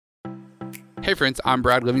Hey friends, I'm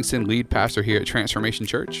Brad Livingston, lead pastor here at Transformation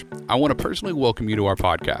Church. I want to personally welcome you to our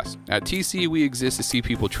podcast. At TC, we exist to see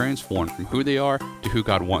people transformed from who they are to who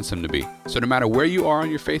God wants them to be. So no matter where you are on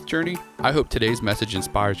your faith journey, I hope today's message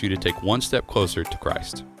inspires you to take one step closer to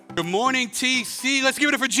Christ. Good morning, TC. Let's give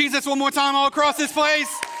it up for Jesus one more time all across this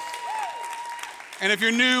place. And if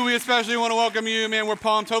you're new, we especially want to welcome you. Man, we're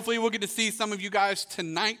pumped. Hopefully we'll get to see some of you guys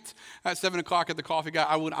tonight at 7 o'clock at the Coffee Guy.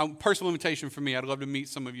 Personal invitation for me. I'd love to meet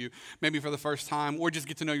some of you, maybe for the first time, or just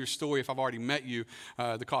get to know your story if I've already met you,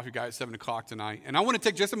 the Coffee Guy at 7 o'clock tonight. And I want to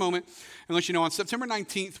take just a moment and let you know on September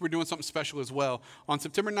 19th, we're doing something special as well. On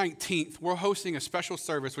September 19th, we're hosting a special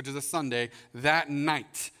service, which is a Sunday, that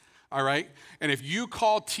night. All right? And if you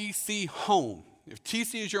call TC home, if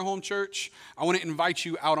TC is your home church, I want to invite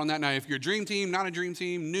you out on that night. If you're a dream team, not a dream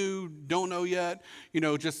team, new, don't know yet,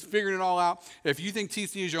 just figuring it all out. If you think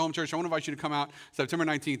TC is your home church, I want to invite you to come out September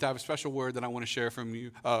 19th. I have a special word that I want to share from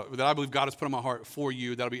you, that I believe God has put on my heart for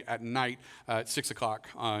you. That'll be at night at 6 o'clock,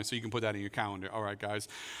 so you can put that in your calendar. All right, guys.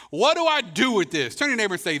 What do I do with this? Turn to your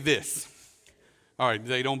neighbor and say this. All right,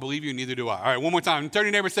 they don't believe you, neither do I. All right, one more time. Turn to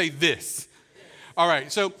your neighbor and say this. All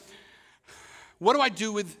right, so what do I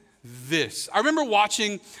do with this? I remember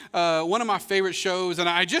watching one of my favorite shows, and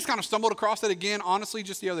I just kind of stumbled across it again, honestly,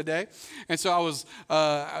 just the other day. And so I was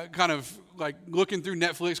kind of like looking through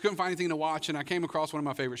Netflix, couldn't find anything to watch, and I came across one of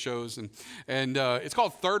my favorite shows, and it's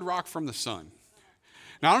called Third Rock from the Sun.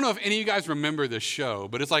 Now, I don't know if any of you guys remember this show,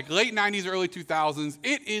 but it's like late 90s, early 2000s.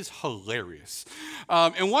 It is hilarious.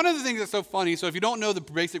 And one of the things that's so funny, so if you don't know the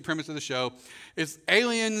basic premise of the show, is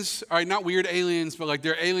aliens, all right, not weird aliens, but like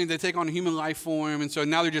they're aliens, they take on a human life form, and so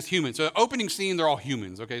now they're just humans. So the opening scene, they're all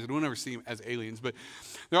humans, okay? So don't ever see them as aliens, but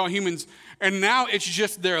they're all humans. And now it's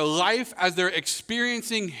just their life as they're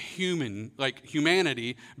experiencing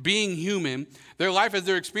humanity, being human, their life as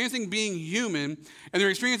they're experiencing being human, and they're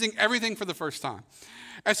experiencing everything for the first time.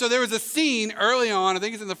 And so there was a scene early on, I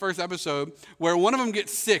think it's in the first episode, where one of them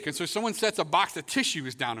gets sick. And so someone sets a box of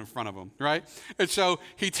tissues down in front of him, right? And so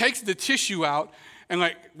he takes the tissue out,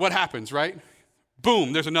 and what happens, right?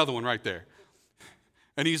 Boom, there's another one right there.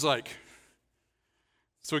 And he's like,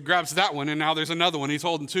 so he grabs that one, and now there's another one. He's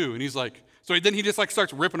holding two. And he's like, so then he just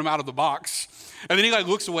starts ripping them out of the box. And then he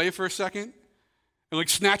looks away for a second, and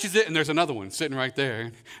snatches it, and there's another one sitting right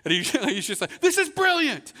there. And he's just like, this is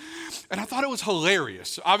brilliant. And I thought it was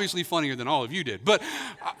hilarious. Obviously funnier than all of you did. But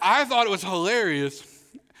I thought it was hilarious.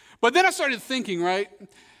 But then I started thinking, right?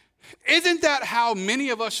 Isn't that how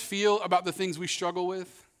many of us feel about the things we struggle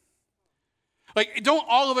with? Don't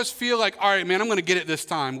all of us feel like, all right, man, I'm going to get it this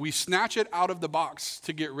time. We snatch it out of the box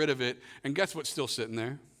to get rid of it. And guess what's still sitting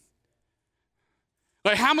there?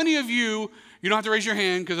 How many of you don't have to raise your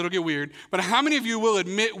hand because it'll get weird, but how many of you will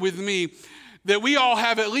admit with me that we all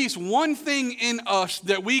have at least one thing in us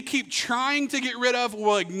that we keep trying to get rid of,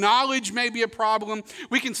 we'll acknowledge maybe a problem,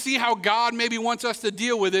 we can see how God maybe wants us to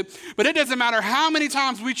deal with it, but it doesn't matter how many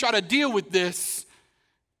times we try to deal with this,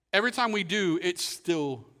 every time we do, it's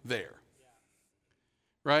still there,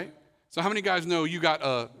 right? So how many guys know you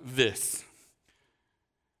got this?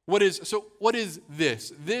 What is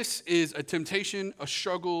this? This is a temptation, a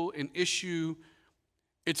struggle, an issue.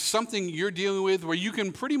 It's something you're dealing with where you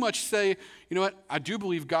can pretty much say, you know what, I do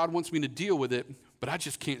believe God wants me to deal with it, but I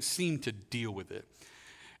just can't seem to deal with it.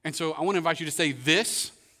 And so I want to invite you to say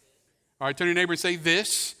this. All right, turn to your neighbor and say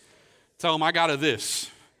this. Tell them I got a this.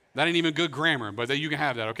 That ain't even good grammar, but you can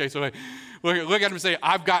have that, okay? So look at them and say,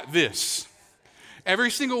 I've got this.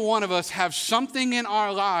 Every single one of us have something in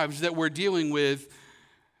our lives that we're dealing with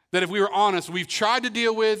that if we were honest, we've tried to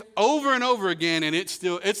deal with over and over again, and it's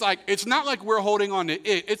not like we're holding on to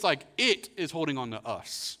it. It's like it is holding on to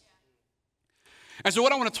us. And so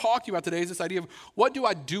what I want to talk to you about today is this idea of what do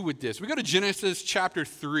I do with this? We go to Genesis chapter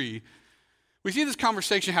 3. We see this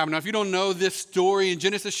conversation happen. Now, if you don't know this story, in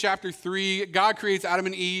Genesis chapter 3, God creates Adam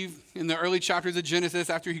and Eve in the early chapters of Genesis.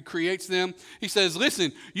 After he creates them, he says,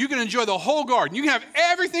 listen, you can enjoy the whole garden. You can have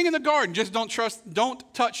everything in the garden. Just don't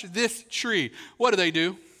touch this tree. What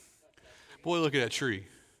do? Boy, look at that tree.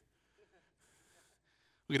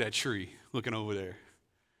 Look at that tree looking over there.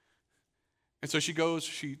 And so she goes,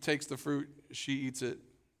 she takes the fruit, she eats it,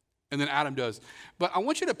 and then Adam does. But I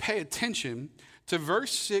want you to pay attention to verse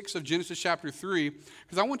 6 of Genesis chapter 3,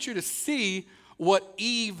 because I want you to see what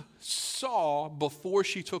Eve saw before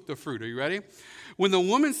she took the fruit. Are you ready? When the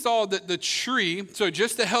woman saw that the tree, so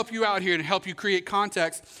just to help you out here and help you create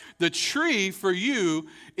context, the tree for you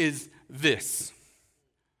is this.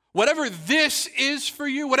 Whatever this is for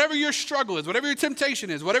you, whatever your struggle is, whatever your temptation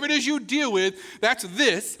is, whatever it is you deal with, that's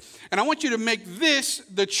this. And I want you to make this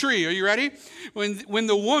the tree. Are you ready? When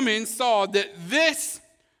the woman saw that this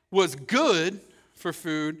was good for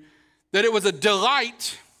food, that it was a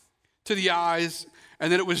delight to the eyes,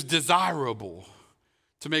 and that it was desirable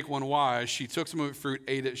to make one wise. She took some of the fruit,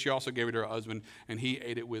 ate it. She also gave it to her husband, and he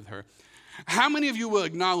ate it with her. How many of you will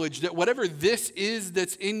acknowledge that whatever this is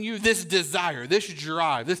that's in you, this desire, this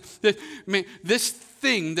drive, this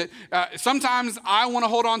thing that sometimes I want to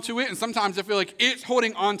hold on to it, and sometimes I feel like it's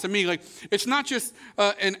holding on to me. Like, it's not just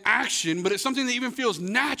an action, but it's something that even feels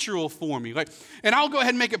natural for me. Like, and I'll go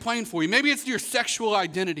ahead and make it plain for you. Maybe it's your sexual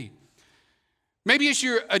identity. Maybe it's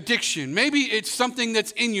your addiction. Maybe it's something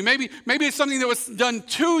that's in you. Maybe it's something that was done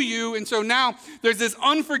to you, and so now there's this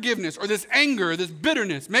unforgiveness or this anger, this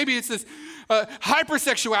bitterness. Maybe it's this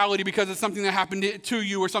hypersexuality because it's something that happened to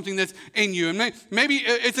you or something that's in you. And maybe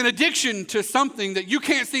it's an addiction to something that you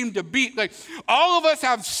can't seem to beat. Like, all of us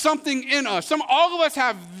have something in us. All of us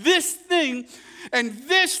have this thing, and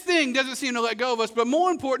this thing doesn't seem to let go of us. But more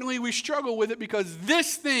importantly, we struggle with it because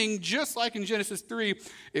this thing, just like in Genesis 3,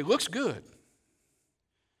 it looks good.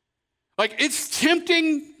 Like, it's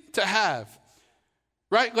tempting to have,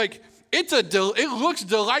 right? Like, it looks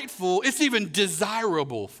delightful. It's even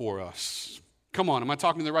desirable for us. Come on, am I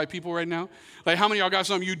talking to the right people right now? Like, how many of y'all got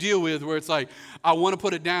something you deal with where it's like, I want to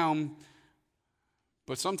put it down,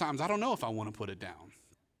 but sometimes I don't know if I want to put it down.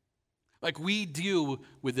 Like, we deal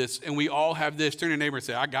with this, and we all have this. Turn to your neighbor and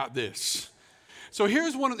say, I got this. So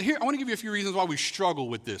I want to give you a few reasons why we struggle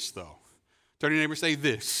with this, though. Turn to your neighbor and say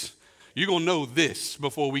this. You're going to know this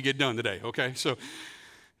before we get done today, okay? So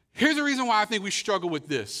here's the reason why I think we struggle with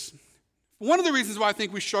this. One of the reasons why I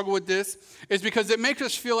think we struggle with this is because it makes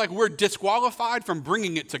us feel like we're disqualified from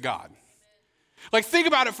bringing it to God. Like, think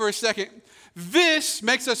about it for a second. This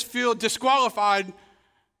makes us feel disqualified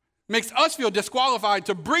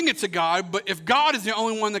to bring it to God, but if God is the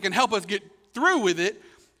only one that can help us get through with it,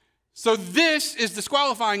 so this is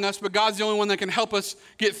disqualifying us, but God's the only one that can help us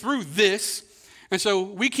get through this. And so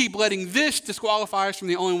we keep letting this disqualify us from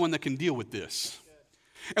the only one that can deal with this.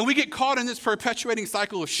 And we get caught in this perpetuating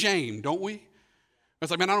cycle of shame, don't we?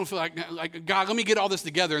 It's like, man, I don't feel like God, let me get all this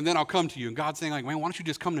together and then I'll come to you. And God's saying, like, man, why don't you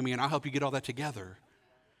just come to me and I'll help you get all that together?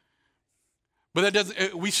 But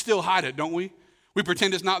we still hide it, don't we? We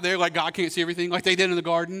pretend it's not there, like God can't see everything, like they did in the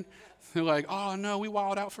garden. They're like, oh no, we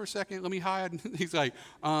wilded out for a second, let me hide. He's like,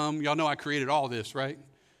 y'all know I created all this, right?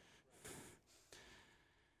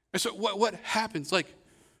 And so what happens? Like,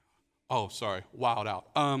 oh, sorry, wild out.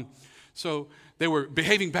 So they were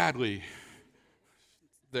behaving badly.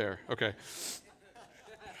 There, okay.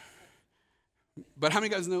 But how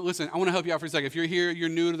many guys know, listen, I want to help you out for a second. If you're here, you're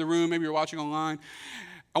new to the room, maybe you're watching online,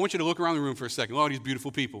 I want you to look around the room for a second. All these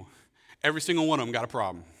beautiful people. Every single one of them got a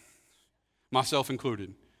problem, myself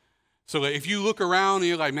included. So like, if you look around and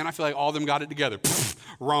you're like, man, I feel like all of them got it together.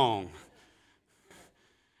 Wrong.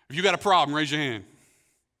 If you got a problem, raise your hand.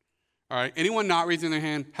 All right, anyone not raising their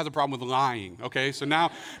hand has a problem with lying, okay? So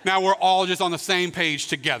now we're all just on the same page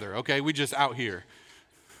together, okay? We just out here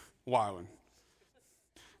wilding,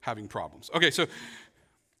 having problems. Okay, so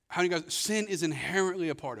how do you guys, sin is inherently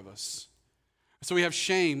a part of us. So we have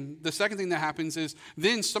shame. The second thing that happens is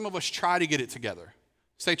then some of us try to get it together.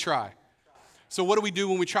 Say try. So what do we do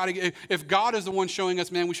when we try to get, if God is the one showing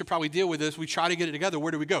us, man, we should probably deal with this, we try to get it together,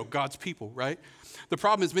 where do we go? God's people, right? The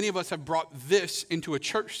problem is many of us have brought this into a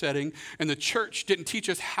church setting, and the church didn't teach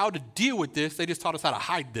us how to deal with this. They just taught us how to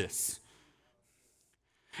hide this.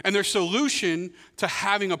 And their solution to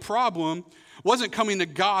having a problem wasn't coming to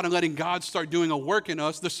God and letting God start doing a work in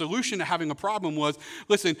us. The solution to having a problem was,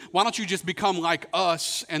 listen, why don't you just become like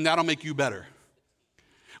us, and that'll make you better?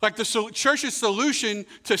 Like the church's solution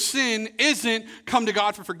to sin isn't come to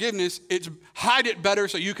God for forgiveness. It's hide it better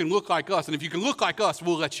so you can look like us. And if you can look like us,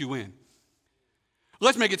 we'll let you in.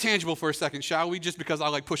 Let's make it tangible for a second, shall we? Just because I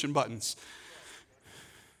like pushing buttons.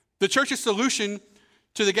 The church's solution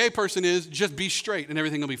to the gay person is just be straight and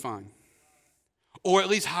everything will be fine. Or at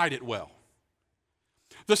least hide it well.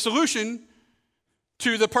 The solution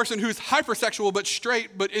to the person who's hypersexual but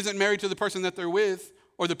straight but isn't married to the person that they're with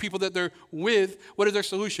or the people that they're with, what is their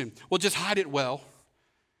solution? Well, just hide it well.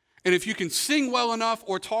 And if you can sing well enough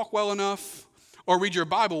or talk well enough or read your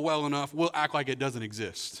Bible well enough, we'll act like it doesn't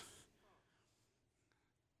exist.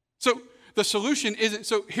 So the solution isn't,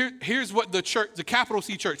 so here's what the church, the capital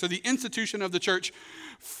C church, so the institution of the church,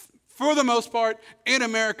 for the most part, in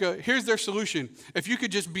America, here's their solution. If you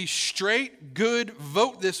could just be straight, good,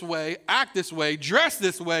 vote this way, act this way, dress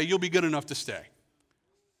this way, you'll be good enough to stay.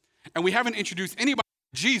 And we haven't introduced anybody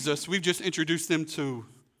to Jesus, we've just introduced them to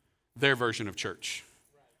their version of church.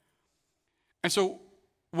 And so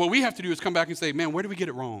what we have to do is come back and say, man, where did we get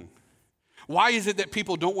it wrong? Why is it that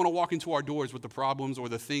people don't want to walk into our doors with the problems or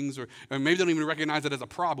the things, or maybe they don't even recognize it as a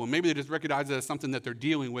problem. Maybe they just recognize it as something that they're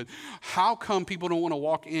dealing with. How come people don't want to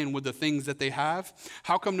walk in with the things that they have?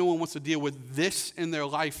 How come no one wants to deal with this in their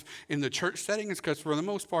life in the church setting? It's because for the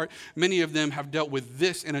most part, many of them have dealt with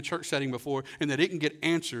this in a church setting before, and they didn't get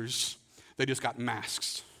answers. They just got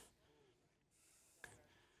masks.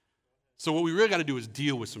 So what we really got to do is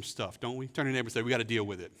deal with some stuff, don't we? Turn to your neighbor and say, we got to deal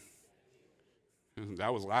with it.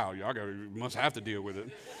 That was loud. Y'all must have to deal with it.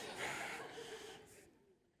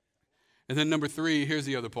 And then number 3, here's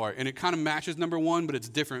the other part. And it kind of matches number 1, but it's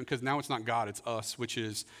different because now it's not God, it's us, which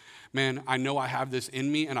is, man, I know I have this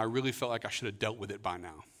in me, and I really felt like I should have dealt with it by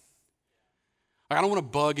now. Like, I don't want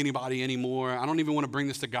to bug anybody anymore. I don't even want to bring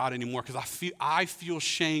this to God anymore because I feel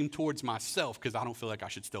shame towards myself because I don't feel like I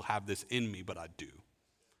should still have this in me, but I do.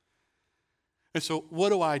 And so what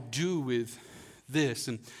do I do with this?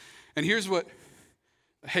 And here's what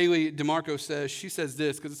Haley DeMarco says. She says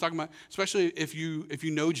this, because it's talking about, especially if you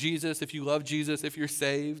know Jesus, if you love Jesus, if you're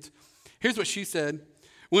saved. Here's what she said.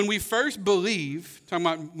 When we first believe, talking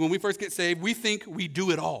about when we first get saved, we think we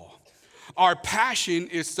do it all. Our passion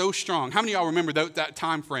is so strong. How many of y'all remember that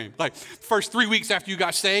time frame? Like, first 3 weeks after you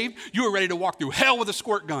got saved, you were ready to walk through hell with a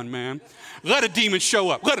squirt gun, man. Let a demon show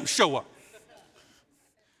up. Let him show up.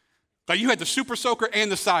 Like, you had the super soaker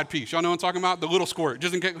and the side piece. Y'all know what I'm talking about? The little squirt,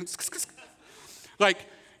 just in case. Like,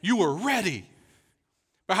 you were ready.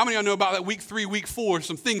 But how many of y'all know about that week 3, week 4,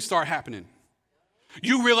 some things start happening?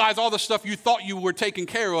 You realize all the stuff you thought you were taking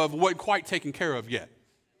care of wasn't quite taken care of yet.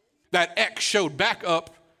 That X showed back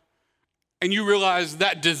up, and you realize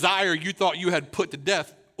that desire you thought you had put to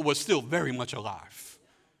death was still very much alive.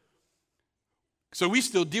 So we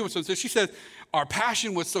still deal with something. So she said, our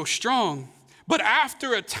passion was so strong. But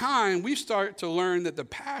after a time, we start to learn that the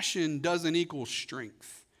passion doesn't equal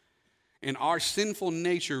strength. And our sinful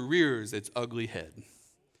nature rears its ugly head.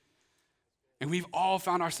 And we've all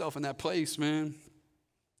found ourselves in that place, man.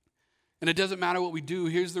 And it doesn't matter what we do.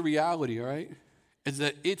 Here's the reality, all right? Is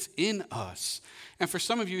that it's in us. And for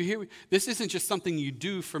some of you here, this isn't just something you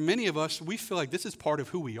do. For many of us, we feel like this is part of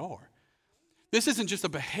who we are. This isn't just a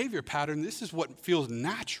behavior pattern. This is what feels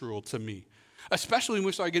natural to me. Especially when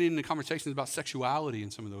we start getting into conversations about sexuality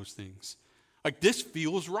and some of those things. Like, this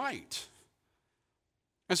feels right.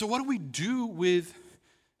 And so what do we do with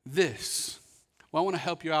this? Well, I want to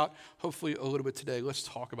help you out, hopefully, a little bit today. Let's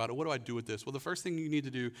talk about it. What do I do with this? Well, the first thing you need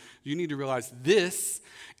to do, you need to realize this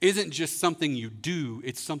isn't just something you do,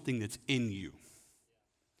 it's something that's in you.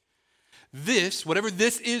 This, whatever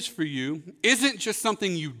this is for you, isn't just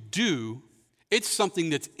something you do, it's something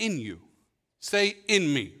that's in you. Say,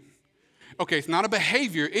 in me. Okay, it's not a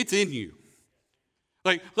behavior, it's in you.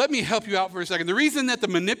 Like, let me help you out for a second. The reason that the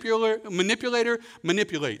manipulator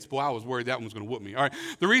manipulates, boy, I was worried that one was going to whoop me. All right,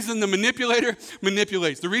 the reason the manipulator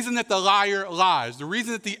manipulates, the reason that the liar lies, the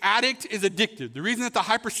reason that the addict is addicted, the reason that the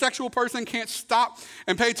hypersexual person can't stop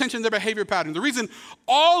and pay attention to their behavior pattern, the reason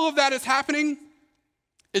all of that is happening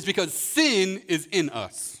is because sin is in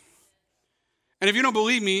us. And if you don't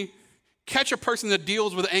believe me, catch a person that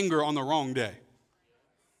deals with anger on the wrong day.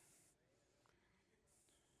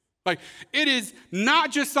 Like, it is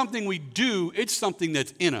not just something we do, it's something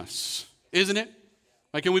that's in us, isn't it?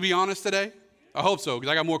 Like, can we be honest today? I hope so,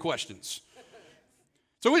 because I got more questions.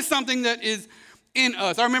 So it's something that is in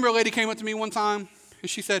us. I remember a lady came up to me one time, and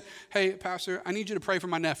she said, hey, Pastor, I need you to pray for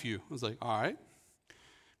my nephew. I was like, all right.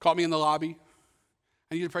 Called me in the lobby.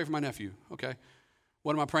 I need you to pray for my nephew. Okay.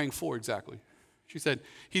 What am I praying for exactly? She said,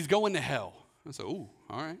 he's going to hell. I said, ooh,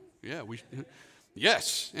 all right. Yeah,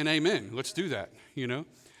 yes, and amen. Let's do that, you know.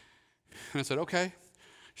 And I said, okay.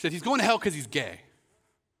 She said, he's going to hell because he's gay.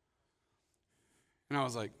 And I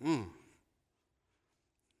was like,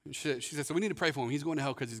 She said, so we need to pray for him. He's going to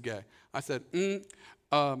hell because he's gay. I said,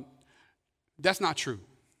 that's not true.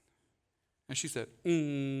 And she said,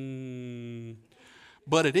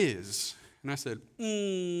 but it is. And I said,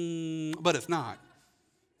 but it's not.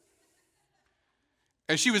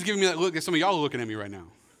 And she was giving me that look that some of y'all are looking at me right now.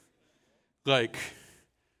 Like,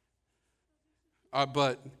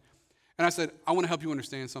 and I said, I want to help you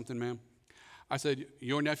understand something, ma'am. I said,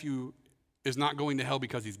 your nephew is not going to hell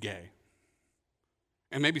because he's gay.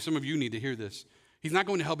 And maybe some of you need to hear this. He's not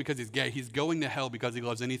going to hell because he's gay. He's going to hell because he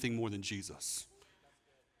loves anything more than Jesus.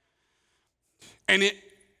 And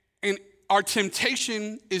our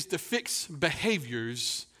temptation is to fix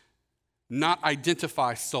behaviors, not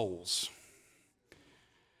identify souls.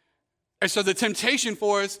 And so the temptation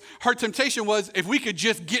for us, her temptation was, if we could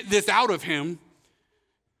just get this out of him,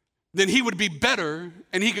 then he would be better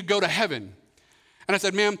and he could go to heaven. And I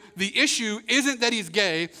said, ma'am, the issue isn't that he's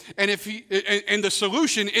gay, and the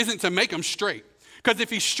solution isn't to make him straight. Because if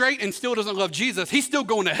he's straight and still doesn't love Jesus, he's still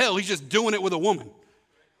going to hell. He's just doing it with a woman.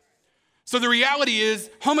 So the reality is,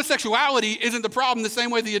 homosexuality isn't the problem the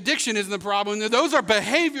same way the addiction isn't the problem. Those are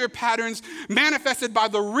behavior patterns manifested by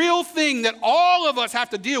the real thing that all of us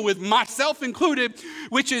have to deal with, myself included,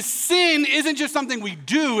 which is sin isn't just something we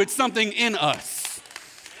do, it's something in us.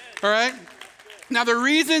 All right? Now, the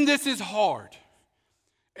reason this is hard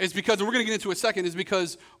is because, and we're going to get into it in a second, is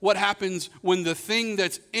because what happens when the thing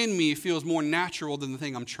that's in me feels more natural than the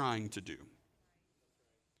thing I'm trying to do.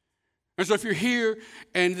 And so if you're here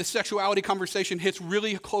and the sexuality conversation hits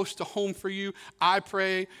really close to home for you, I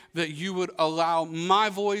pray that you would allow my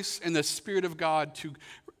voice and the Spirit of God to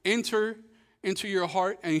enter into your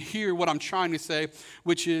heart and hear what I'm trying to say,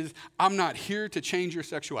 which is, I'm not here to change your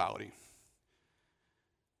sexuality.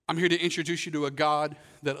 I'm here to introduce you to a God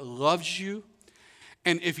that loves you.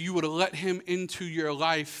 And if you would let him into your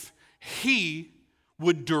life, he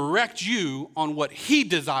would direct you on what he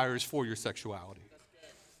desires for your sexuality.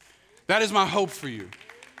 That is my hope for you.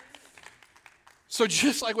 So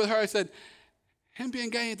just like with her, I said, him being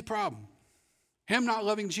gay ain't the problem. Him not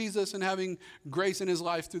loving Jesus and having grace in his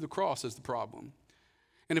life through the cross is the problem.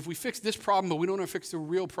 And if we fix this problem, but we don't want to fix the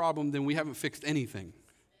real problem, then we haven't fixed anything.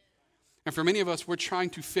 And for many of us, we're trying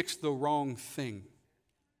to fix the wrong thing.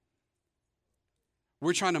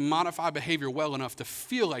 We're trying to modify behavior well enough to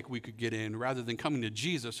feel like we could get in rather than coming to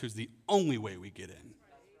Jesus, who's the only way we get in.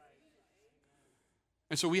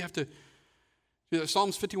 And so we have to,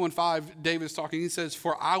 Psalms 51:5, David's talking, he says,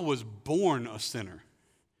 for I was born a sinner.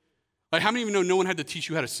 Like, how many of you know no one had to teach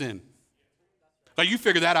you how to sin? Like, you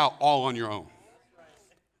figured that out all on your own.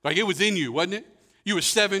 Like, it was in you, wasn't it? You were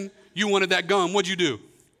 7, you wanted that gum, what'd you do?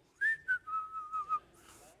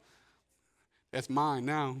 That's mine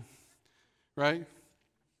now, right?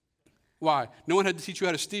 Why? No one had to teach you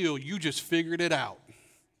how to steal, you just figured it out.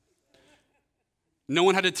 No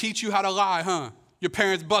one had to teach you how to lie, huh? Your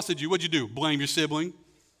parents busted you. What'd you do? Blame your sibling?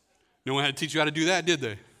 No one had to teach you how to do that, did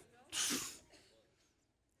they?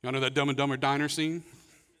 Y'all know that Dumb and Dumber diner scene?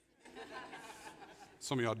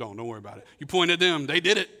 Some of y'all don't worry about it. You point at them, they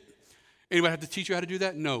did it. Anybody have to teach you how to do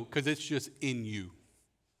that? No, because it's just in you.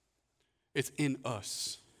 It's in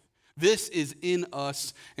us. This is in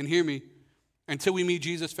us. And hear me, until we meet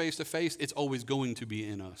Jesus face to face, it's always going to be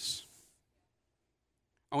in us.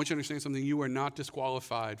 I want you to understand something. You are not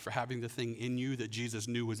disqualified for having the thing in you that Jesus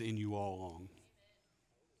knew was in you all along.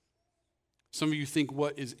 Some of you think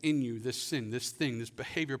what is in you, this sin, this thing, this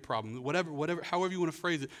behavior problem, whatever, however you want to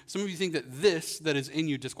phrase it. Some of you think that this that is in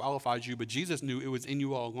you disqualifies you, but Jesus knew it was in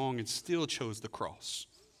you all along and still chose the cross.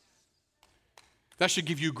 That should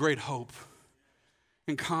give you great hope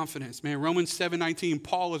and confidence. Man, Romans 7:19,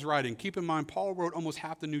 Paul is writing. Keep in mind, Paul wrote almost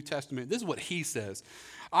half the New Testament. This is what he says.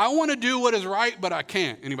 I want to do what is right, but I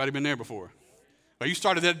can't. Anybody been there before? Like, you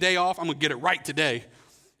started that day off, I'm going to get it right today.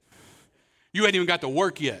 You ain't even got to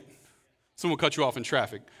work yet. Someone cut you off in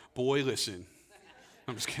traffic. Boy, listen.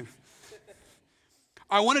 I'm just kidding.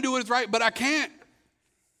 I want to do what is right, but I can't.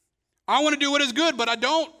 I want to do what is good, but I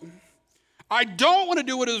don't. I don't want to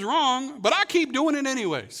do what is wrong, but I keep doing it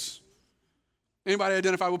anyways. Anybody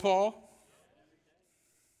identify with Paul?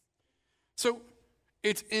 So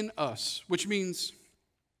it's in us, which means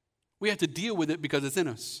we have to deal with it because it's in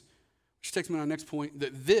us. Which takes me to our next point,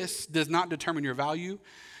 that this does not determine your value,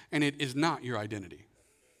 and it is not your identity.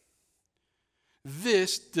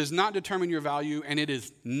 This does not determine your value, and it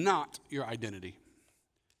is not your identity.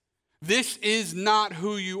 This is not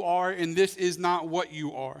who you are, and this is not what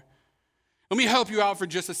you are. Let me help you out for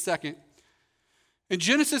just a second. In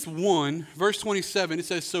Genesis 1, verse 27, it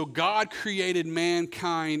says, so God created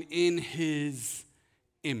mankind in his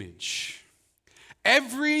image.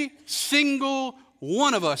 Every single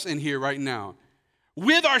one of us in here right now,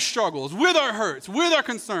 with our struggles, with our hurts, with our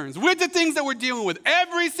concerns, with the things that we're dealing with,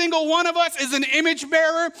 every single one of us is an image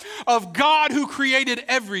bearer of God who created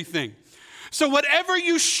everything. So whatever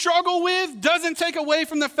you struggle with doesn't take away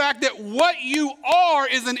from the fact that what you are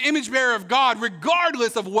is an image bearer of God,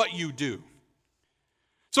 regardless of what you do.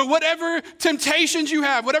 So whatever temptations you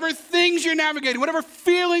have, whatever things you're navigating, whatever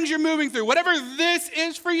feelings you're moving through, whatever this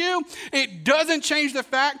is for you, it doesn't change the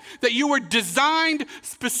fact that you were designed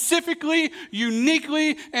specifically,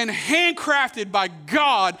 uniquely, and handcrafted by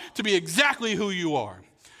God to be exactly who you are.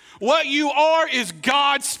 What you are is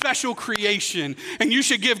God's special creation, and you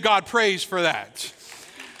should give God praise for that.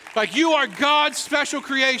 Like, you are God's special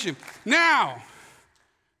creation. Now,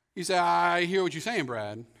 you say, I hear what you're saying,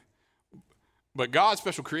 Brad. But God's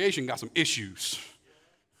special creation got some issues.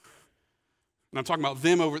 And I'm talking about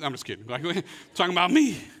them I'm just kidding. Like, I'm talking about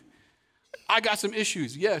me. I got some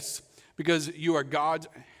issues, yes, because you are God's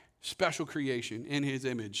special creation in his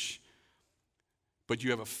image. But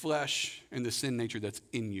you have a flesh and the sin nature that's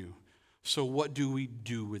in you. So what do we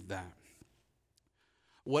do with that?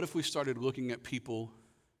 What if we started looking at people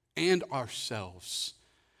and ourselves,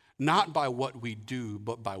 not by what we do,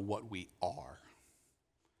 but by what we are?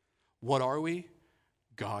 What are we?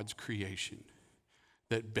 God's creation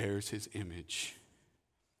that bears his image.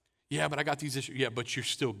 Yeah, but I got these issues. Yeah, but you're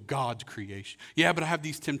still God's creation. Yeah, but I have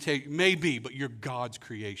these temptations. Maybe, but you're God's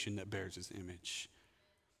creation that bears his image.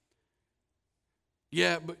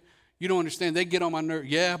 Yeah, but you don't understand. They get on my nerve.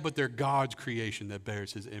 Yeah, but they're God's creation that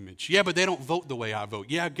bears his image. Yeah, but they don't vote the way I vote.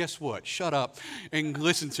 Yeah, guess what? Shut up and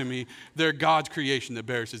listen to me. They're God's creation that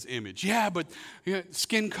bears his image. Yeah, but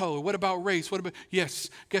skin color. What about race? Yes,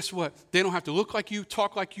 guess what? They don't have to look like you,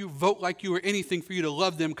 talk like you, vote like you, or anything for you to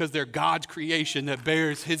love them because they're God's creation that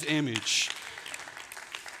bears his image.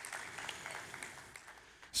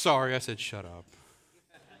 Sorry, I said shut up.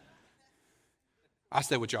 I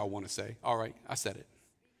said what y'all want to say. All right, I said it.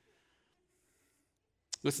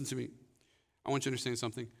 Listen to me. I want you to understand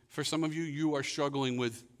something. For some of you, you are struggling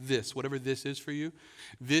with this, whatever this is for you.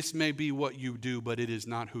 This may be what you do, but it is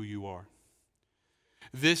not who you are.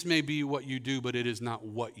 This may be what you do, but it is not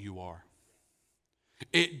what you are.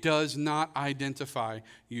 It does not identify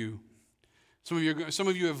you. Some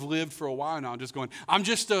of you have lived for a while now just going, I'm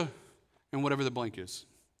just and whatever the blank is.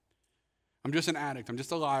 I'm just an addict. I'm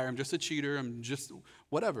just a liar. I'm just a cheater. I'm just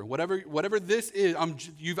whatever this is.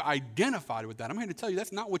 You've identified with that. I'm here to tell you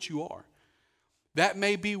that's not what you are. That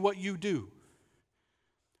may be what you do,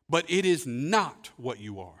 but it is not what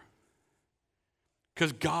you are.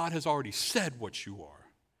 Because God has already said what you are.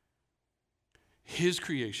 His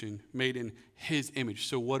creation made in his image.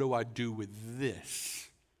 So what do I do with this?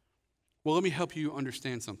 Well, let me help you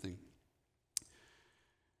understand something.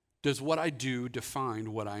 Does what I do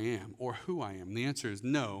define what I am or who I am? The answer is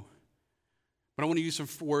no. But I want to use some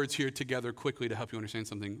words here together quickly to help you understand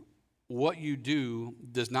something. What you do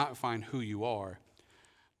does not define who you are,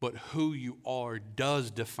 but who you are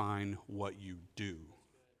does define what you do.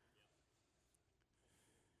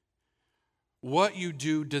 What you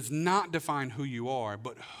do does not define who you are,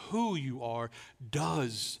 but who you are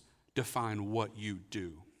does define what you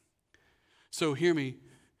do. So hear me.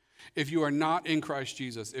 If you are not in Christ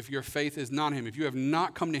Jesus, if your faith is not in him, if you have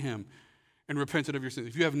not come to him and repented of your sins,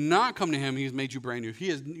 if you have not come to him, he has made you brand new. If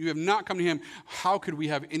you have not come to him, how could we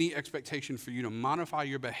have any expectation for you to modify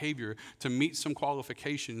your behavior to meet some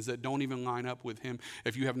qualifications that don't even line up with him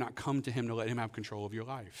if you have not come to him to let him have control of your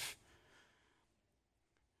life?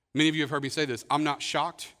 Many of you have heard me say this. I'm not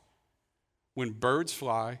shocked when birds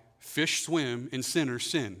fly, fish swim, and sinners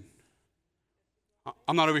sin.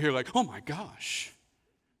 I'm not over here like, oh my gosh.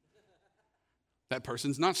 That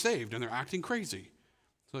person's not saved and they're acting crazy.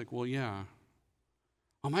 It's like, well, yeah.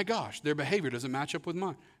 Oh my gosh, their behavior doesn't match up with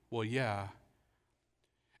mine. Well, yeah.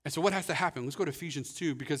 And so what has to happen? Let's go to Ephesians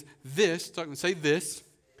 2 because say this.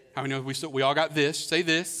 How many know we all got this? Say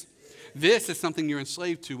this. This is something you're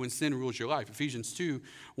enslaved to when sin rules your life. Ephesians 2,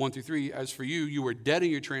 1-3, as for you, you were dead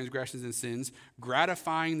in your transgressions and sins,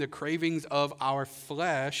 gratifying the cravings of our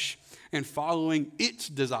flesh and following its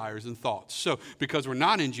desires and thoughts. So because we're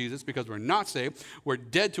not in Jesus, because we're not saved, we're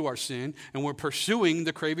dead to our sin and we're pursuing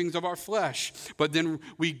the cravings of our flesh. But then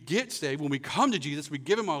we get saved. When we come to Jesus, we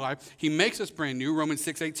give him our life. He makes us brand new. Romans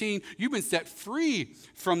 6:18, you've been set free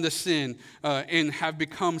from the sin and have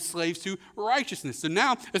become slaves to righteousness. So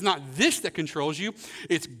now it's not this that controls you.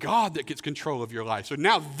 It's God that gets control of your life. So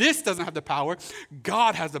now this doesn't have the power.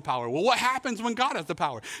 God has the power. Well, what happens when God has the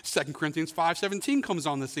power? 2 Corinthians 5:17 comes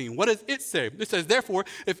on the scene. What does it say? It says, therefore,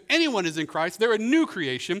 if anyone is in Christ, they're a new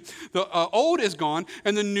creation. The old is gone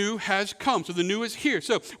and the new has come. So the new is here.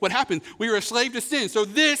 So what happened? We were a slave to sin. So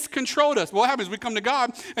this controlled us. What happens? We come to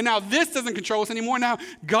God and now this doesn't control us anymore. Now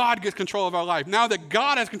God gets control of our life. Now that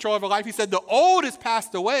God has control of our life, he said the old has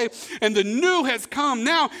passed away and the new has come.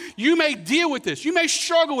 Now you may deal with this. You may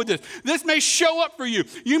struggle with this. This may show up for you.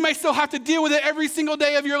 You may still have to deal with it every single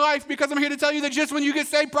day of your life because I'm here to tell you that just when you get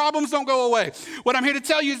saved, problems don't go away. What I'm here to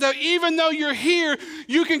tell you is that even though you're here,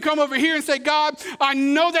 you can come over here and say, God, I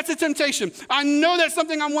know that's a temptation. I know that's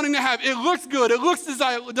something I'm wanting to have. It looks good. It looks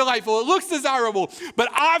delightful. It looks desirable. But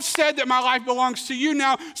I've said that my life belongs to you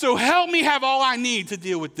now, so help me have all I need to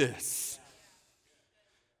deal with this.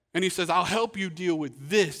 And he says, I'll help you deal with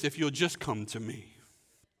this if you'll just come to me.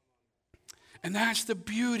 And that's the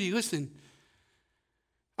beauty. Listen,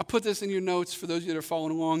 I put this in your notes for those of you that are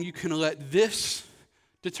following along. You can let this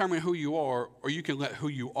determine who you are, or you can let who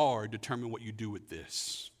you are determine what you do with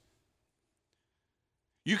this.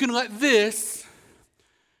 You can let this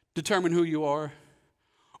determine who you are,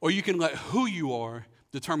 or you can let who you are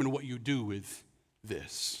determine what you do with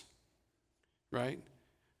this, right?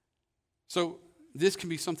 So this can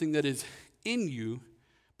be something that is in you,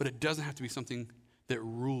 but it doesn't have to be something that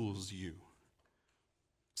rules you.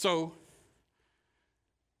 So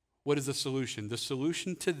what is the solution? The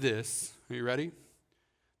solution to this, are you ready?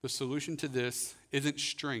 The solution to this isn't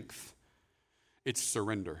strength, it's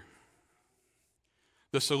surrender.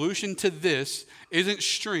 The solution to this isn't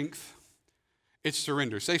strength, it's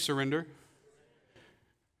surrender. Say surrender.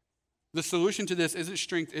 The solution to this isn't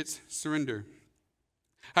strength, it's surrender.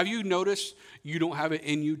 Have you noticed you don't have it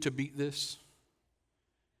in you to beat this?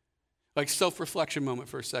 Like self-reflection moment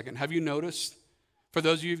for a second. Have you noticed? For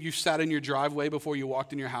those of you sat in your driveway before you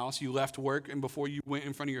walked in your house, you left work, and before you went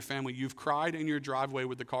in front of your family, you've cried in your driveway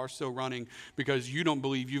with the car still running because you don't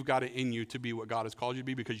believe you've got it in you to be what God has called you to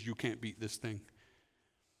be because you can't beat this thing.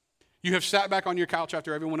 You have sat back on your couch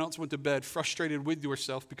after everyone else went to bed, frustrated with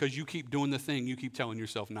yourself because you keep doing the thing you keep telling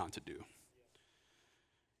yourself not to do.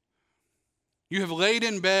 You have laid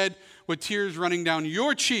in bed with tears running down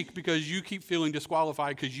your cheek because you keep feeling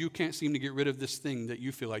disqualified because you can't seem to get rid of this thing that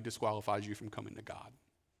you feel like disqualifies you from coming to God.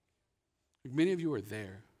 Many of you are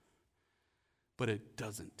there, but it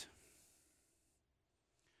doesn't.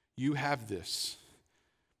 You have this,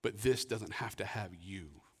 but this doesn't have to have you.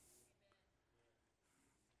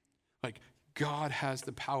 Like, God has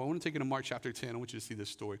the power. I want to take you to Mark chapter 10. I want you to see this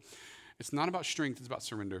story. It's not about strength, it's about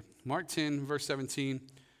surrender. Mark 10, verse 17,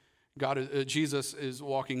 Jesus is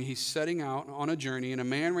walking. He's setting out on a journey, and a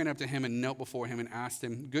man ran up to him and knelt before him and asked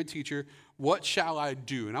him, "Good teacher, what shall I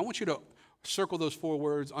do?" And I want you to circle those 4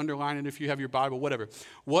 words, underline it if you have your Bible, whatever.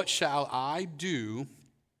 What shall I do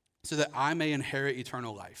so that I may inherit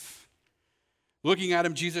eternal life? Looking at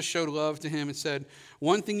him, Jesus showed love to him and said,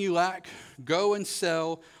 "One thing you lack, go and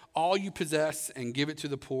sell all you possess and give it to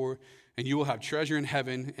the poor, and you will have treasure in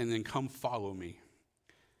heaven, and then come follow me."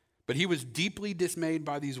 But he was deeply dismayed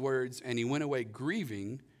by these words, and he went away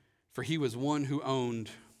grieving, for he was one who owned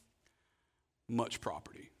much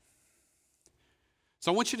property.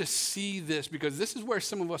 So I want you to see this, because this is where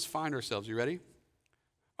some of us find ourselves. You ready?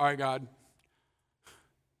 All right, God,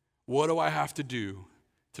 what do I have to do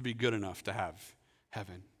to be good enough to have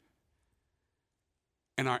heaven?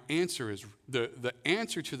 And our answer is, the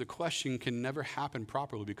answer to the question can never happen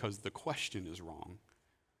properly because the question is wrong.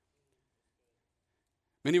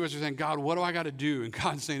 Many of us are saying, "God, what do I got to do?" And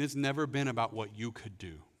God's saying, it's never been about what you could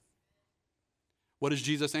do. What does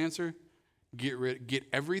Jesus answer? Get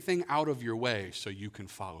everything out of your way so you can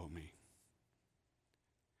follow me.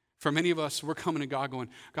 For many of us, we're coming to God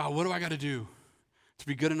going, "God, what do I got to do to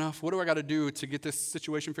be good enough? What do I got to do to get this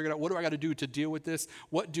situation figured out? What do I got to do to deal with this?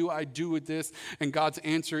 What do I do with this?" And God's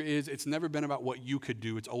answer is, it's never been about what you could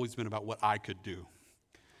do. It's always been about what I could do.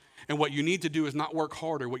 And what you need to do is not work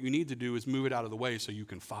harder. What you need to do is move it out of the way so you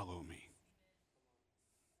can follow me.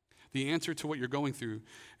 The answer to what you're going through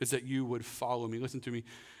is that you would follow me. Listen to me.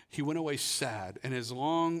 He went away sad. And it's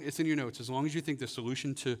in your notes, as long as you think the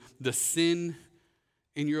solution to the sin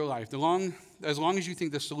in your life, as long as you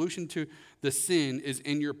think the solution to the sin is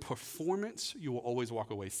in your performance, you will always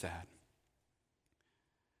walk away sad.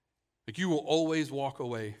 Like, you will always walk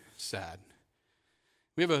away sad.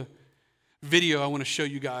 We have a video I want to show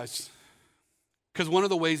you guys, because one of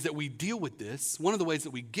the ways that we deal with this, one of the ways that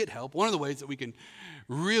we get help, one of the ways that we can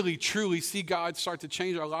really truly see God start to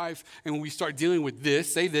change our life, and when we start dealing with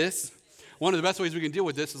this, say this, one of the best ways we can deal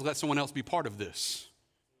with this is let someone else be part of this.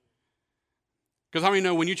 Because how many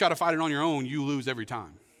know when you try to fight it on your own, you lose every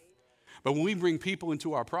time? But when we bring people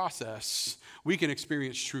into our process, we can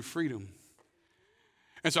experience true freedom.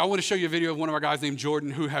 And so I want to show you a video of one of our guys named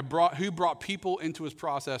Jordan who brought people into his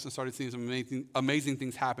process and started seeing some amazing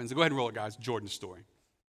things happen. So go ahead and roll it, guys. Jordan's story.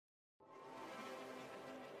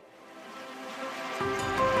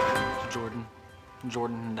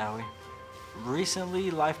 Jordan and Dowie.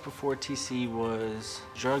 Recently, life before TC was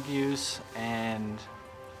drug use and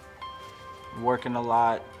working a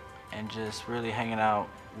lot and just really hanging out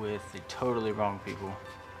with the totally wrong people.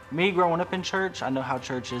 Me growing up in church, I know how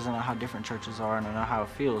church is and I know how different churches are and I know how it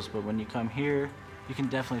feels, but when you come here, you can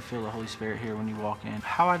definitely feel the Holy Spirit here when you walk in.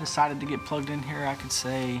 How I decided to get plugged in here, I could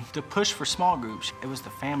say, to push for small groups. It was the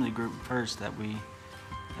family group first that we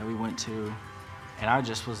went to, and I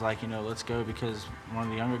just was like, let's go, because one of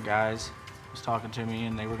the younger guys was talking to me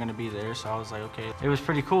and they were gonna be there, so I was like, okay. It was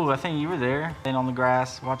pretty cool. I think you were there, laying on the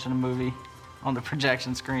grass, watching a movie on the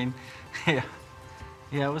projection screen. Yeah,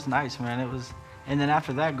 it was nice, man. It was. And then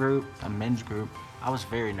after that group, a men's group, I was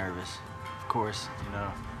very nervous, of course,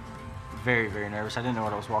 very, very nervous. I didn't know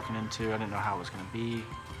what I was walking into. I didn't know how it was going to be.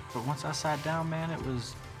 But once I sat down, man, it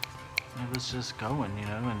was just going, you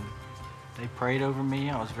know, and they prayed over me.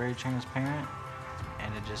 I was very transparent,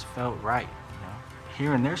 and it just felt right, you know.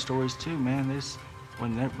 Hearing their stories too, man,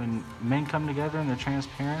 when men come together and they're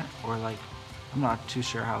transparent, or like, I'm not too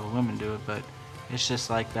sure how the women do it, but it's just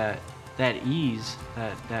like that ease,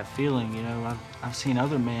 that feeling, you know. I've seen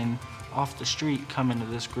other men off the street come into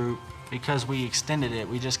this group because we extended it.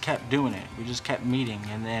 We just kept doing it. We just kept meeting,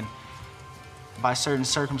 and then by certain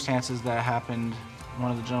circumstances that happened, one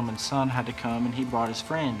of the gentleman's son had to come, and he brought his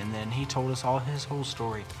friend, and then he told us all his whole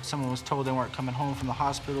story. Someone was told they weren't coming home from the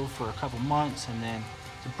hospital for a couple months, and then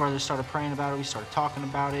the brothers started praying about it. We started talking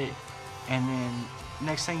about it, and then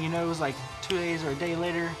next thing you know, it was like 2 days or a day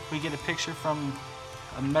later, we get a picture from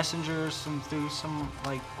a messenger through some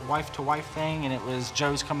like wife-to-wife thing, and it was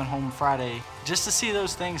Joe's coming home Friday. Just to see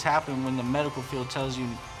those things happen when the medical field tells you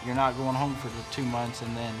you're not going home for the 2 months,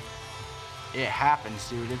 and then it happens,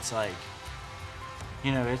 dude. It's like,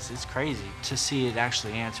 you know, it's crazy. To see it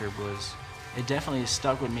actually answered it definitely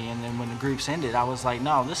stuck with me. And then when the groups ended, I was like,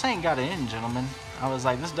 no, this ain't gotta end, gentlemen. I was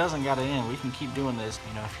like, this doesn't gotta end. We can keep doing this.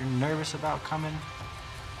 You know, if you're nervous about coming,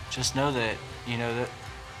 just know that, you know, that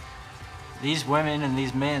these women and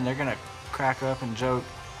these men, they're gonna crack up and joke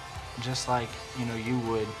just like, you know, you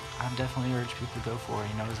would. I definitely urge people to go for it.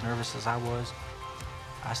 You know, as nervous as I was,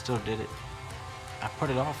 I still did it. I put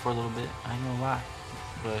it off for a little bit, I ain't gonna lie.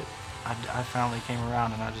 But I finally came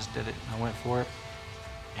around and I just did it. I went for it.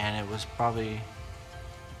 And it was probably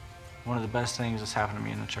one of the best things that's happened to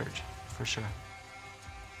me in the church, for sure.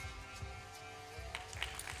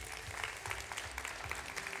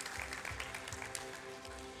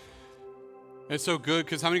 It's so good,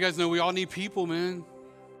 because how many of you guys know we all need people, man?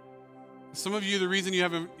 Some of you, the reason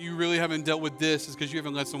you really haven't dealt with this is because you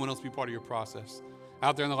haven't let someone else be part of your process.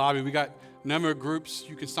 Out there in the lobby, we got a number of groups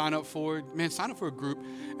you can sign up for. Man, sign up for a group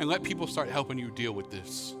and let people start helping you deal with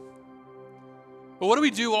this. But what do we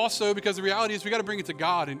do also? Because the reality is we got to bring it to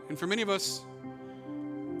God. And for many of us,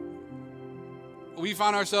 we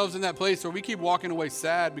find ourselves in that place where we keep walking away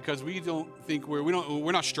sad because we don't think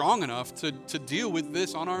we're not strong enough to deal with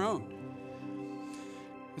this on our own.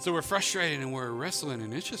 And so we're frustrated and we're wrestling,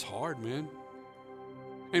 and it's just hard, man.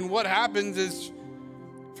 And what happens is,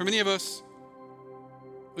 for many of us,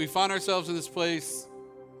 we find ourselves in this place,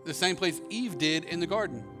 the same place Eve did in the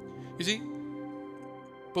garden. You see,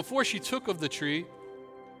 before she took of the tree,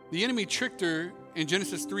 the enemy tricked her in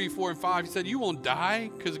Genesis 3, 4, and 5. He said, you won't die,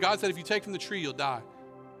 because God said if you take from the tree, you'll die.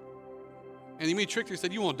 And the enemy tricked her and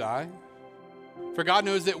said, you won't die. For God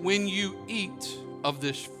knows that when you eat of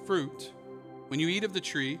this fruit, when you eat of the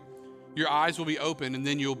tree, your eyes will be open, and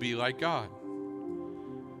then you'll be like God.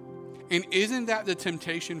 And isn't that the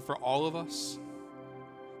temptation for all of us?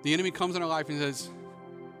 The enemy comes in our life and says,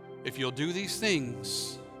 if you'll do these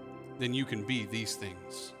things, then you can be these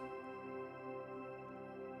things.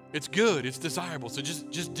 It's good, it's desirable, so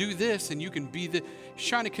just do this and you can be the. He's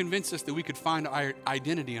trying to convince us that we could find our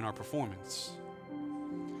identity in our performance.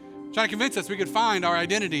 Trying to convince us we could find our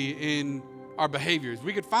identity in our behaviors.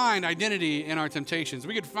 We could find identity in our temptations.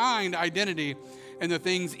 We could find identity in the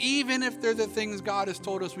things, even if they're the things God has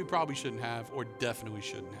told us we probably shouldn't have or definitely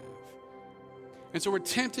shouldn't have. And so we're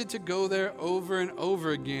tempted to go there over and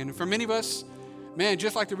over again. For many of us, man,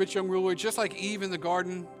 just like the rich young ruler, just like Eve in the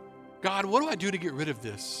garden, God, what do I do to get rid of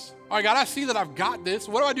this? All right, God, I see that I've got this.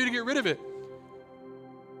 What do I do to get rid of it?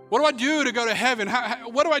 What do I do to go to heaven?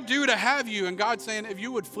 What do I do to have you? And God's saying, if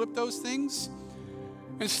you would flip those things,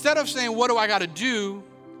 instead of saying, what do I got to do?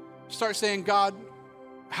 Start saying, God,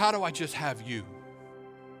 how do I just have you?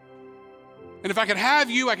 And if I could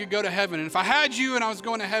have you, I could go to heaven. And if I had you and I was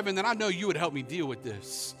going to heaven, then I know you would help me deal with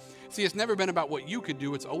this. See, it's never been about what you could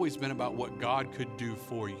do. It's always been about what God could do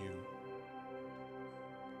for you.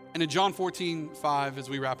 And in John 14:5, as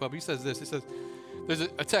we wrap up, he says this. It says, there's a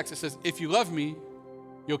text that says, if you love me,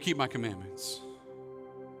 you'll keep my commandments.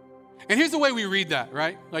 And here's the way we read that,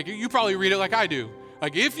 right? Like you probably read it like I do.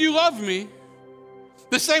 Like, if you love me,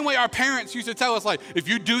 the same way our parents used to tell us, like, if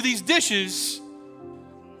you do these dishes,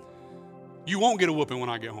 you won't get a whooping when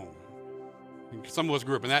I get home. Some of us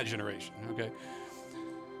grew up in that generation, okay?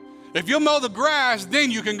 If you'll mow the grass, then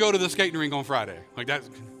you can go to the skating rink on Friday. Like that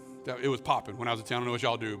it was popping when I was in town. I don't know what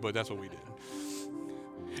y'all do, but that's what we did.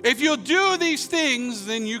 If you'll do these things,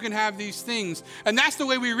 then you can have these things. And that's the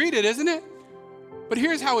way we read it, isn't it? But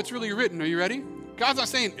here's how it's really written. Are you ready? God's not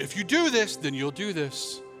saying, if you do this, then you'll do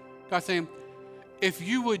this. God's saying, if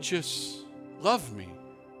you would just love me,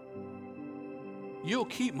 you'll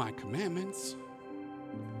keep my commandments.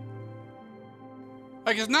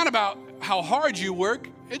 Like, it's not about how hard you work.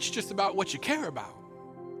 It's just about what you care about.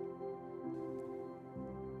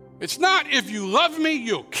 It's not if you love me,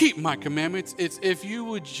 you'll keep my commandments. It's if you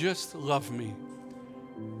would just love me.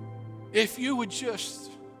 If you would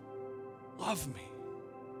just love me.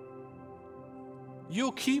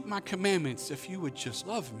 You'll keep my commandments if you would just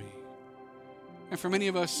love me. And for many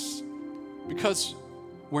of us, because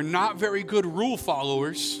we're not very good rule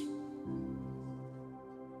followers,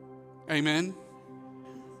 amen,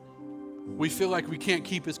 we feel like we can't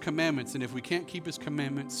keep his commandments. And if we can't keep his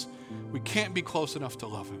commandments, we can't be close enough to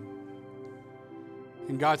love him.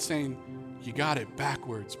 And God's saying, you got it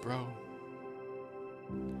backwards, bro.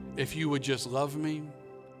 If you would just love me,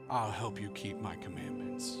 I'll help you keep my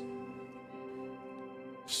commandments.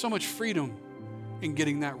 So much freedom in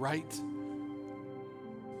getting that right.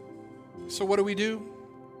 So what do?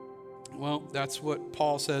 Well, that's what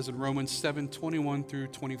Paul says in Romans 7:21 through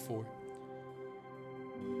 24.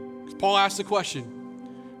 Paul asks the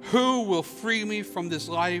question, who will free me from this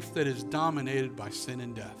life that is dominated by sin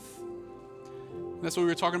and death? And that's what we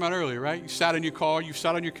were talking about earlier, right? You sat in your car, you've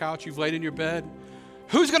sat on your couch, you've laid in your bed.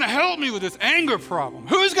 Who's going to help me with this anger problem?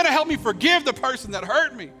 Who's going to help me forgive the person that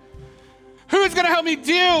hurt me? Who's going to help me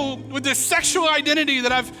deal with this sexual identity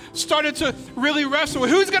that I've started to really wrestle with?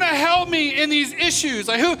 Who's going to help me in these issues?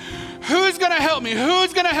 Like who's going to help me?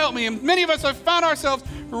 Who's going to help me? And many of us have found ourselves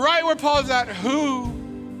right where Paul is at. Who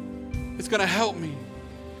is going to help me?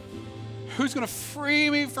 Who's going to free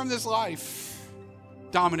me from this life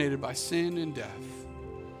dominated by sin and death?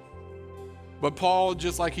 But Paul,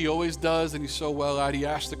 just like he always does, and he's so well at, he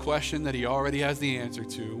asks the question that he already has the answer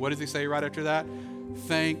to. What does he say right after that?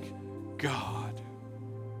 Thank God.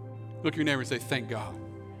 Look at your neighbor and say, thank God.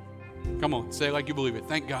 Come on, say it like you believe it.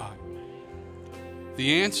 Thank God.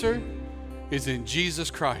 The answer is in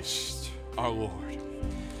Jesus Christ, our Lord.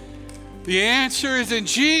 The answer is in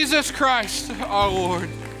Jesus Christ, our Lord.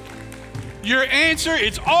 Your answer,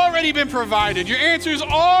 it's already been provided. Your answer has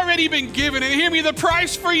already been given. And hear me, the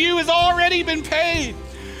price for you has already been paid.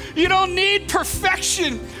 You don't need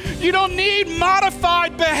perfection. You don't need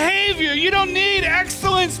modified behavior. You don't need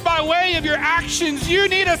excellence by way of your actions. You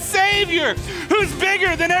need a Savior who's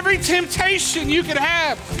bigger than every temptation you could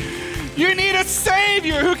have. You need a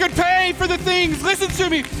Savior who could pay for the things. Listen to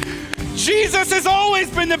me. Jesus has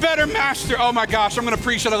always been the better master. Oh my gosh, I'm going to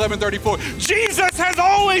preach at 11:34. Jesus has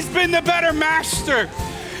always been the better master.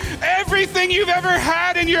 Everything you've ever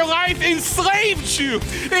had in your life enslaved you.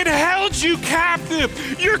 It held you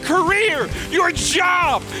captive. Your career, your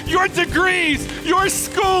job, your degrees, your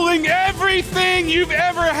schooling, everything you've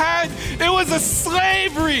ever had, it was a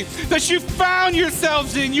slavery that you found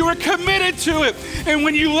yourselves in. You were committed to it. And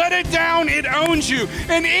when you let it down, it owned you.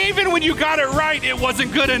 And even when you got it right, it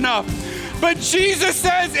wasn't good enough. But Jesus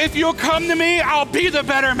says, if you'll come to me, I'll be the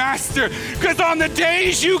better master. Because on the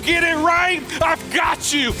days you get it right, I've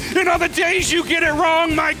got you. And on the days you get it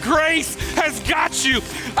wrong, my grace has got you.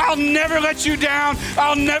 I'll never let you down.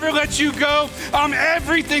 I'll never let you go. I'm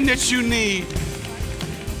everything that you need.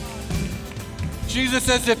 Jesus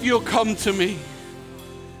says, if you'll come to me.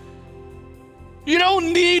 You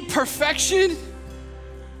don't need perfection.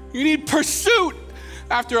 You need pursuit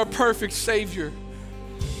after a perfect Savior.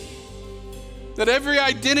 That every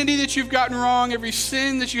identity that you've gotten wrong, every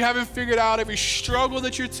sin that you haven't figured out, every struggle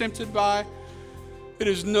that you're tempted by, it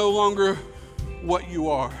is no longer what you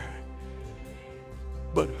are,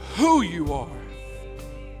 but who you are.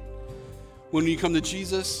 When you come to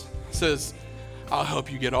Jesus, it says, I'll help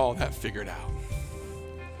you get all that figured out.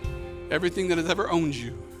 Everything that has ever owned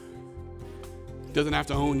you doesn't have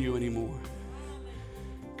to own you anymore.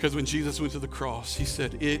 Because when Jesus went to the cross, he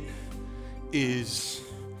said, it is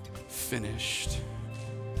finished.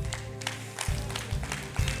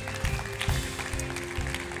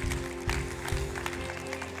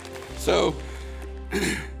 So,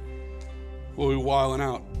 we'll be wilding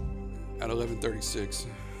out at 11:36.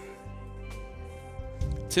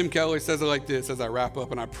 Tim Keller says it like this as I wrap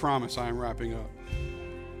up, and I promise I am wrapping up.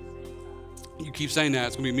 You keep saying that,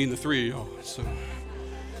 it's going to be me and the three of y'all. So,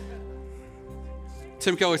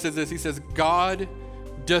 Tim Keller says this, he says, God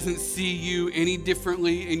doesn't see you any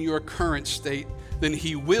differently in your current state than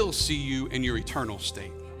he will see you in your eternal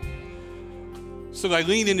state. So I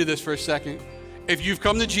lean into this for a second. If you've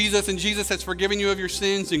come to Jesus and Jesus has forgiven you of your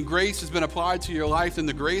sins and grace has been applied to your life, then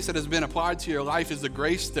the grace that has been applied to your life is the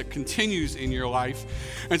grace that continues in your life.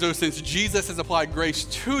 And so since Jesus has applied grace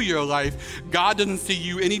to your life, God doesn't see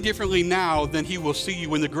you any differently now than he will see you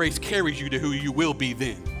when the grace carries you to who you will be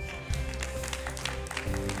then.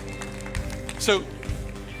 So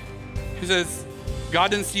he says,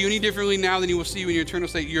 God doesn't see you any differently now than he will see you in your eternal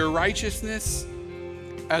state. Your righteousness,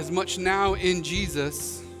 as much now in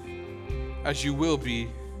Jesus as you will be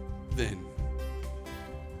then.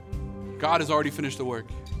 God has already finished the work.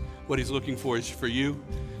 What he's looking for is for you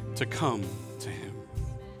to come to him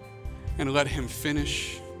and let him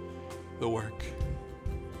finish the work.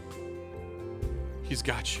 He's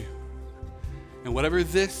got you. And whatever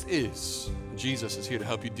this is, Jesus is here to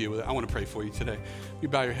help you deal with it. I want to pray for you today. You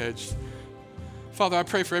bow your heads. Father, I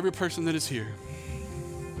pray for every person that is here.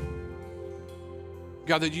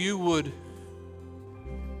 God, that you would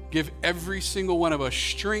give every single one of us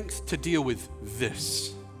strength to deal with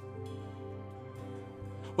this.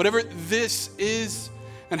 Whatever this is,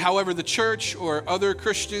 and however the church or other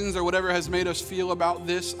Christians or whatever has made us feel about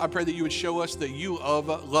this, I pray that you would show us that you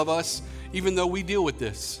love us even though we deal with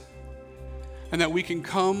this. And that we can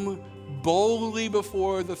come boldly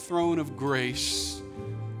before the throne of grace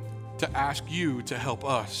to ask you to help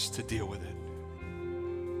us to deal with it.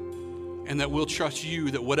 And that we'll trust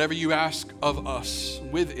you that whatever you ask of us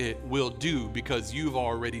with it, we'll do because you've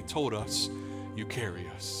already told us you carry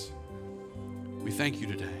us. We thank you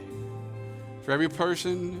today. For every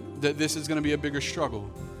person that this is going to be a bigger struggle,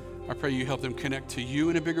 I pray you help them connect to you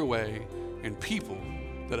in a bigger way and people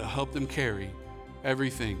that'll help them carry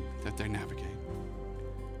everything that they navigate.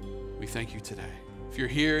 We thank you today. If you're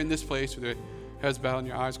here in this place with your heads bowed and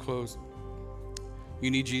your eyes closed, you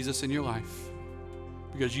need Jesus in your life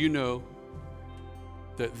because you know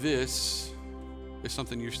that this is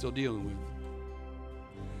something you're still dealing with.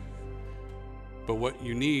 But what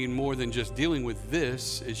you need more than just dealing with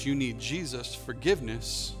this is you need Jesus'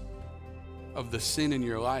 forgiveness of the sin in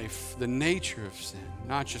your life, the nature of sin,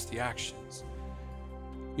 not just the actions.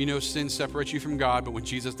 You know, sin separates you from God, but when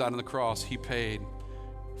Jesus died on the cross, he paid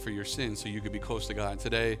for your sins so you could be close to God.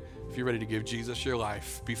 Today, if you're ready to give Jesus your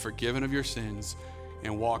life, be forgiven of your sins,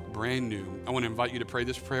 and walk brand new, I want to invite you to pray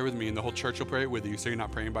this prayer with me, and the whole church will pray it with you so you're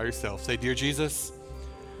not praying by yourself. Say, Dear Jesus,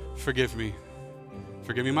 forgive me.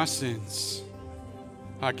 Forgive me my sins.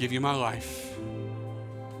 I give you my life.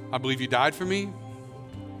 I believe you died for me.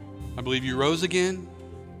 I believe you rose again.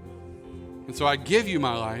 And so I give you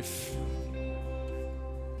my life.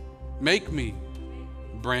 Make me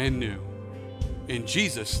brand new. In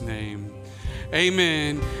Jesus' name,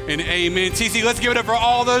 amen and amen. TC, let's give it up for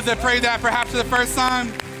all those that prayed that perhaps for the first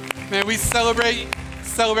time. Man, we celebrate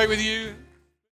with you.